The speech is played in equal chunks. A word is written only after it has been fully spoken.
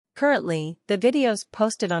Currently, the videos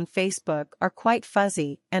posted on Facebook are quite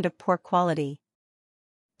fuzzy and of poor quality.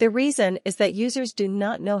 The reason is that users do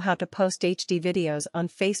not know how to post HD videos on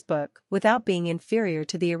Facebook without being inferior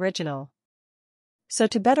to the original. So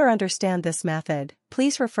to better understand this method,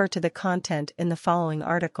 please refer to the content in the following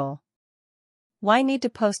article. Why need to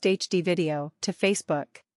post HD video to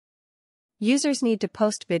Facebook? Users need to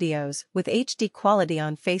post videos with HD quality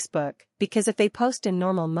on Facebook because if they post in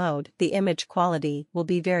normal mode, the image quality will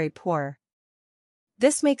be very poor.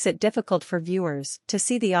 This makes it difficult for viewers to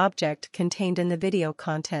see the object contained in the video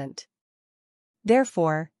content.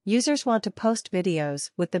 Therefore, users want to post videos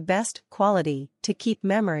with the best quality to keep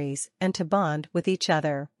memories and to bond with each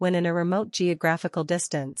other when in a remote geographical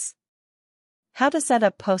distance. How to set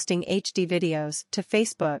up posting HD videos to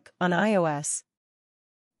Facebook on iOS.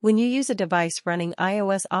 When you use a device running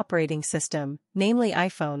iOS operating system, namely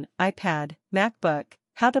iPhone, iPad, MacBook,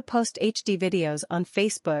 how to post HD videos on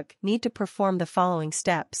Facebook need to perform the following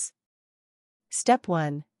steps. Step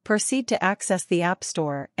 1. Proceed to access the App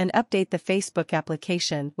Store and update the Facebook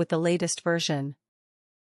application with the latest version.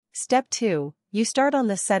 Step 2. You start on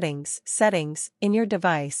the settings in your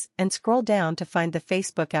device and scroll down to find the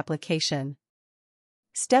Facebook application.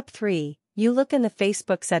 Step 3. You look in the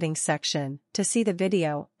Facebook settings section to see the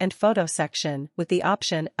video and photo section with the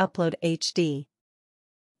option Upload HD.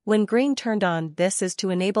 When green turned on, this is to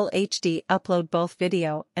enable HD upload both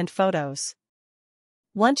video and photos.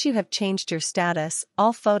 Once you have changed your status,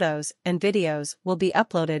 all photos and videos will be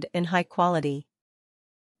uploaded in high quality.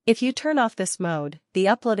 If you turn off this mode, the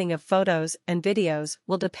uploading of photos and videos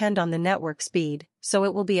will depend on the network speed, so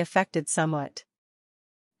it will be affected somewhat.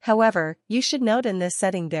 However, you should note in this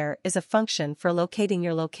setting there is a function for locating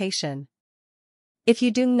your location. If you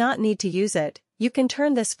do not need to use it, you can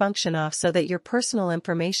turn this function off so that your personal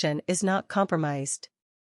information is not compromised.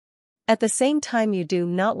 At the same time, you do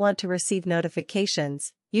not want to receive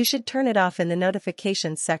notifications, you should turn it off in the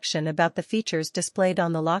notifications section about the features displayed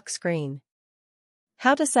on the lock screen.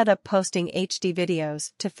 How to set up posting HD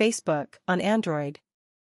videos to Facebook on Android.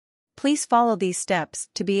 Please follow these steps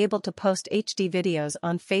to be able to post HD videos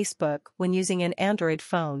on Facebook when using an Android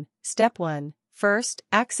phone. Step 1. First,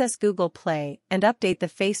 access Google Play and update the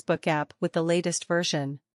Facebook app with the latest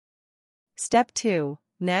version. Step 2.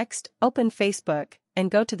 Next, open Facebook and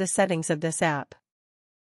go to the settings of this app.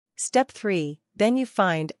 Step 3. Then you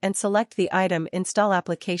find and select the item Install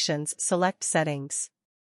Applications, select Settings.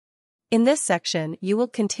 In this section, you will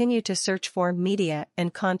continue to search for Media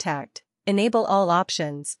and Contact. Enable all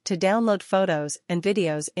options to download photos and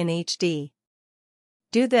videos in HD.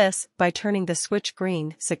 Do this by turning the switch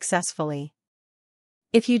green successfully.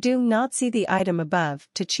 If you do not see the item above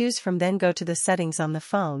to choose from, then go to the settings on the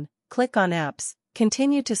phone, click on Apps,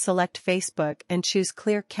 continue to select Facebook and choose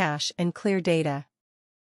Clear Cache and Clear Data.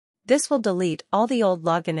 This will delete all the old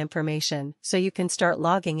login information so you can start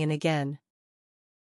logging in again.